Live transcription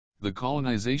The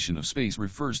colonization of space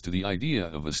refers to the idea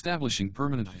of establishing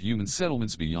permanent human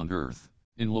settlements beyond Earth,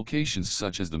 in locations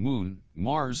such as the Moon,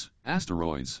 Mars,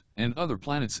 asteroids, and other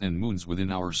planets and moons within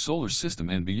our solar system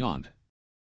and beyond.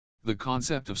 The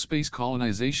concept of space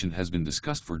colonization has been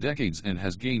discussed for decades and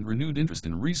has gained renewed interest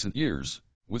in recent years,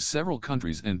 with several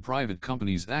countries and private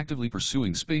companies actively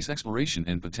pursuing space exploration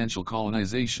and potential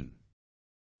colonization.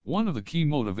 One of the key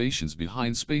motivations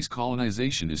behind space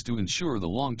colonization is to ensure the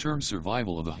long-term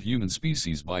survival of the human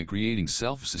species by creating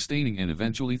self-sustaining and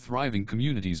eventually thriving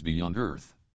communities beyond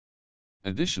Earth.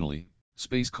 Additionally,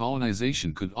 space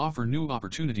colonization could offer new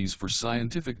opportunities for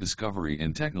scientific discovery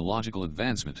and technological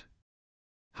advancement.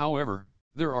 However,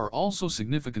 there are also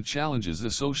significant challenges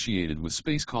associated with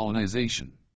space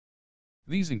colonization.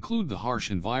 These include the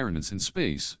harsh environments in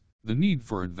space, the need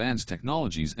for advanced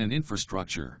technologies and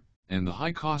infrastructure, and the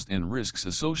high cost and risks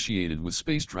associated with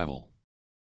space travel.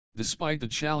 Despite the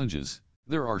challenges,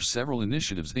 there are several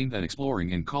initiatives aimed at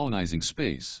exploring and colonizing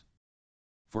space.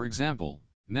 For example,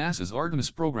 NASA's Artemis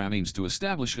program aims to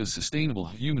establish a sustainable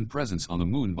human presence on the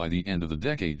Moon by the end of the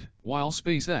decade, while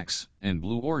SpaceX and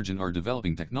Blue Origin are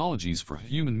developing technologies for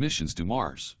human missions to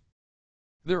Mars.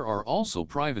 There are also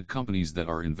private companies that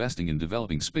are investing in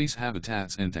developing space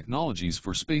habitats and technologies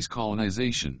for space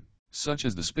colonization, such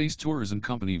as the space tourism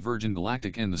company Virgin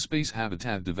Galactic and the space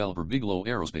habitat developer Bigelow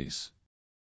Aerospace.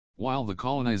 While the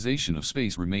colonization of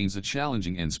space remains a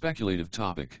challenging and speculative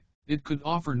topic, it could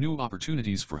offer new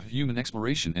opportunities for human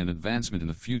exploration and advancement in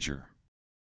the future.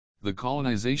 The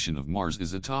colonization of Mars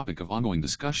is a topic of ongoing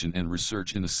discussion and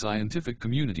research in the scientific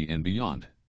community and beyond.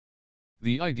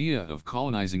 The idea of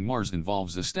colonizing Mars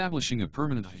involves establishing a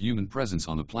permanent human presence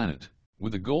on the planet,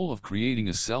 with the goal of creating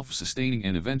a self-sustaining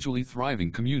and eventually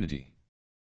thriving community.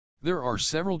 There are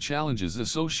several challenges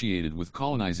associated with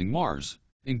colonizing Mars,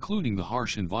 including the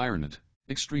harsh environment,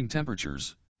 extreme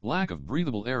temperatures, lack of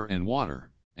breathable air and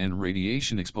water, and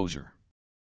radiation exposure.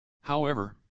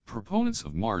 However, proponents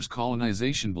of Mars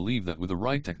colonization believe that with the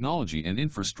right technology and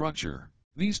infrastructure,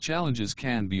 these challenges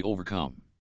can be overcome.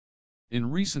 In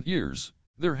recent years,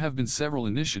 there have been several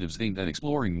initiatives aimed at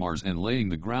exploring Mars and laying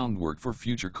the groundwork for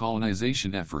future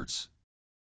colonization efforts.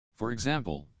 For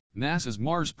example, NASA's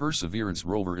Mars Perseverance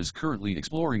rover is currently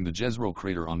exploring the Jezero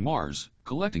crater on Mars,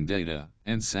 collecting data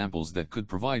and samples that could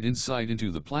provide insight into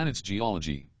the planet's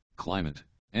geology, climate,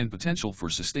 and potential for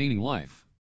sustaining life.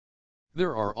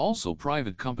 There are also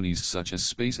private companies such as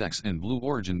SpaceX and Blue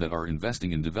Origin that are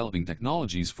investing in developing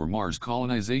technologies for Mars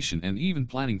colonization and even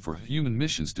planning for human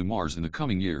missions to Mars in the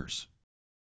coming years.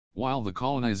 While the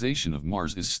colonization of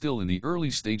Mars is still in the early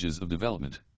stages of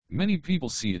development, many people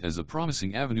see it as a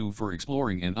promising avenue for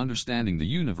exploring and understanding the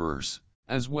universe,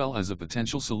 as well as a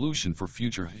potential solution for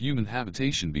future human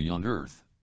habitation beyond Earth.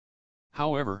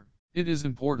 However, it is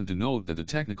important to note that the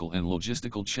technical and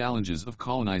logistical challenges of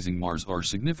colonizing Mars are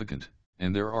significant,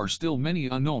 and there are still many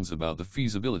unknowns about the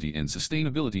feasibility and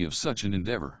sustainability of such an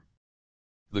endeavor.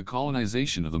 The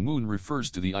colonization of the Moon refers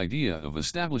to the idea of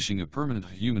establishing a permanent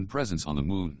human presence on the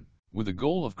Moon, with the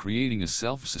goal of creating a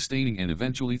self-sustaining and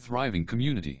eventually thriving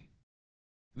community.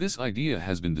 This idea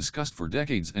has been discussed for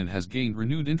decades and has gained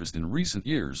renewed interest in recent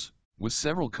years, with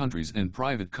several countries and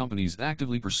private companies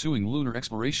actively pursuing lunar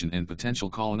exploration and potential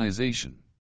colonization.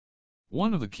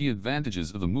 One of the key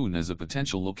advantages of the Moon as a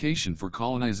potential location for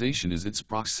colonization is its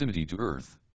proximity to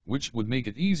Earth, which would make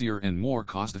it easier and more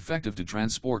cost-effective to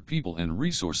transport people and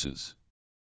resources.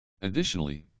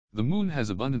 Additionally, the Moon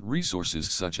has abundant resources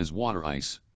such as water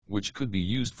ice, which could be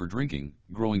used for drinking,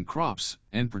 growing crops,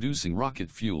 and producing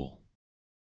rocket fuel.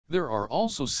 There are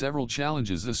also several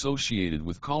challenges associated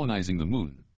with colonizing the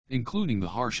Moon, including the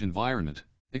harsh environment,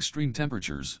 extreme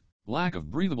temperatures, lack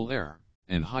of breathable air,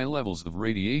 and high levels of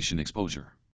radiation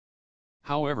exposure.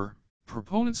 However,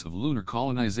 proponents of lunar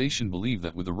colonization believe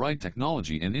that with the right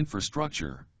technology and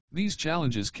infrastructure, these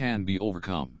challenges can be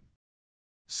overcome.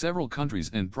 Several countries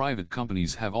and private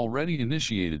companies have already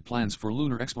initiated plans for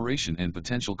lunar exploration and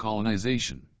potential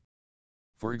colonization.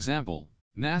 For example,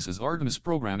 NASA's Artemis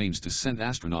program aims to send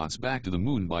astronauts back to the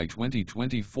Moon by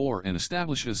 2024 and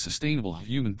establish a sustainable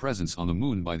human presence on the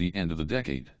Moon by the end of the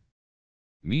decade.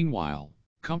 Meanwhile,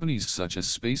 companies such as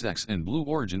SpaceX and Blue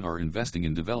Origin are investing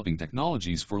in developing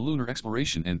technologies for lunar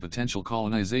exploration and potential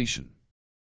colonization.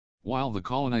 While the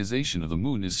colonization of the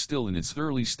Moon is still in its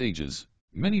early stages,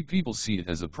 many people see it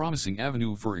as a promising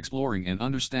avenue for exploring and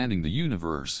understanding the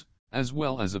universe, as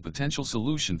well as a potential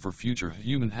solution for future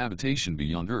human habitation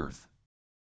beyond Earth.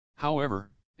 However,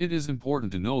 it is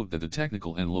important to note that the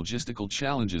technical and logistical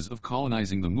challenges of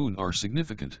colonizing the Moon are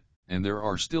significant, and there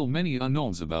are still many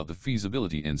unknowns about the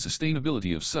feasibility and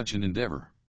sustainability of such an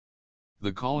endeavor.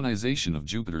 The colonization of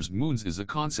Jupiter's moons is a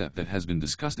concept that has been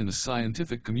discussed in the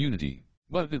scientific community,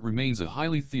 but it remains a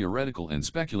highly theoretical and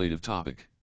speculative topic.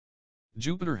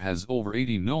 Jupiter has over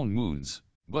 80 known moons,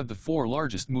 but the four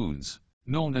largest moons,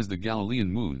 known as the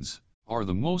Galilean moons, are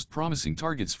the most promising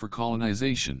targets for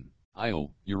colonization: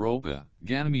 Io, Europa,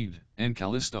 Ganymede, and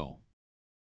Callisto.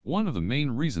 One of the main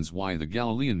reasons why the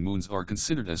Galilean moons are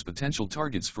considered as potential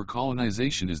targets for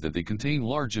colonization is that they contain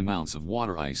large amounts of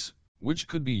water ice, which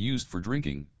could be used for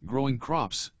drinking, growing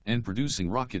crops, and producing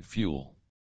rocket fuel.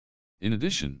 In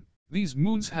addition, these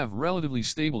moons have relatively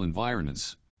stable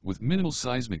environments, with minimal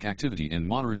seismic activity and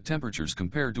moderate temperatures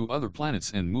compared to other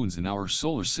planets and moons in our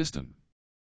solar system.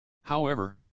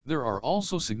 However, there are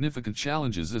also significant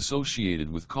challenges associated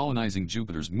with colonizing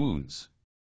Jupiter's moons.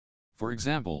 For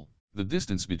example, the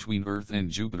distance between Earth and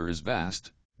Jupiter is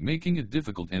vast, making it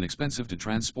difficult and expensive to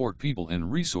transport people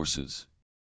and resources.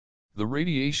 The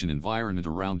radiation environment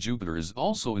around Jupiter is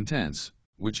also intense,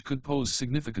 which could pose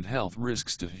significant health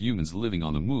risks to humans living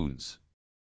on the moons.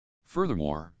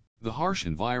 Furthermore, the harsh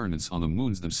environments on the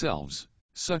moons themselves,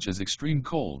 such as extreme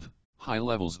cold, high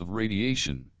levels of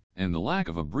radiation, and the lack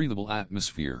of a breathable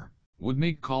atmosphere, would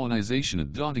make colonization a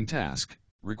daunting task,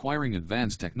 requiring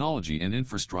advanced technology and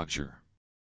infrastructure.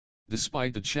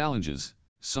 Despite the challenges,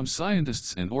 some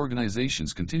scientists and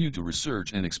organizations continue to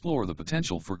research and explore the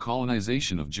potential for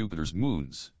colonization of Jupiter's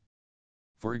moons.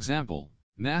 For example,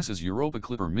 NASA's Europa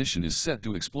Clipper mission is set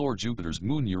to explore Jupiter's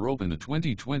moon Europa in the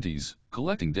 2020s,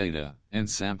 collecting data and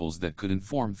samples that could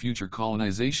inform future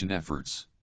colonization efforts.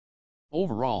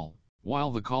 Overall, while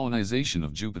the colonization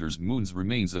of Jupiter's moons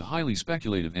remains a highly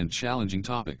speculative and challenging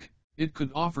topic, it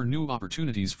could offer new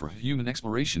opportunities for human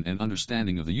exploration and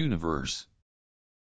understanding of the universe.